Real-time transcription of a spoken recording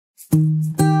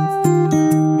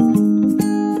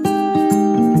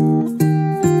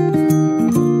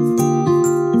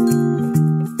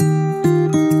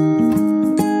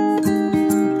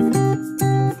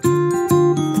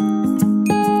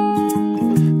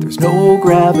no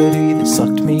gravity that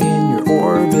sucked me in your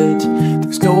orbit.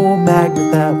 There's no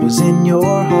magnet that was in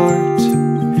your heart.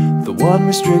 The one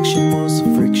restriction was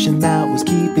the friction that was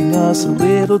keeping us a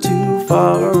little too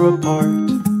far apart.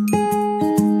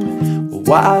 Well,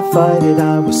 why fight it?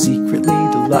 I was secretly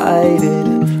delighted.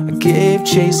 I gave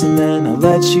chase and then I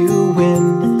let you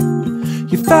win.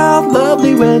 You felt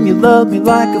lovely when you loved me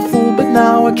like a fool, but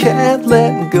now I can't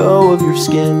let go of your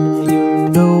skin. You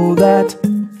know that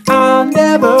I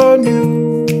never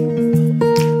knew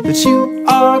that you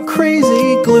are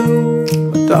crazy glue,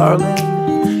 my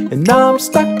darling, and I'm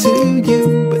stuck to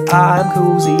you, but I'm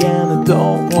cozy and I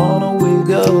don't wanna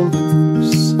wiggle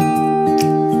loose.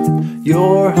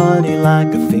 You're honey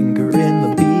like a finger in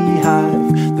the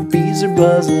beehive. The bees are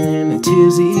buzzing in a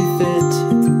tizzy fit,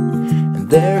 and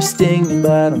they're stinging,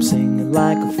 but I'm singing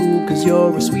like a fool, 'cause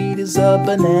you're as sweet as a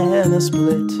banana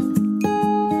split.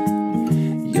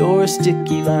 You're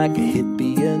sticky like a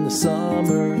hippie in the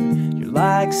summer. You're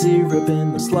like syrup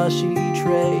in the slushy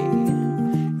tray.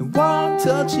 And one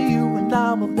touch of you and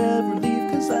I will never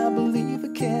leave, 'cause I believe I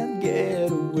can't get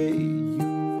away.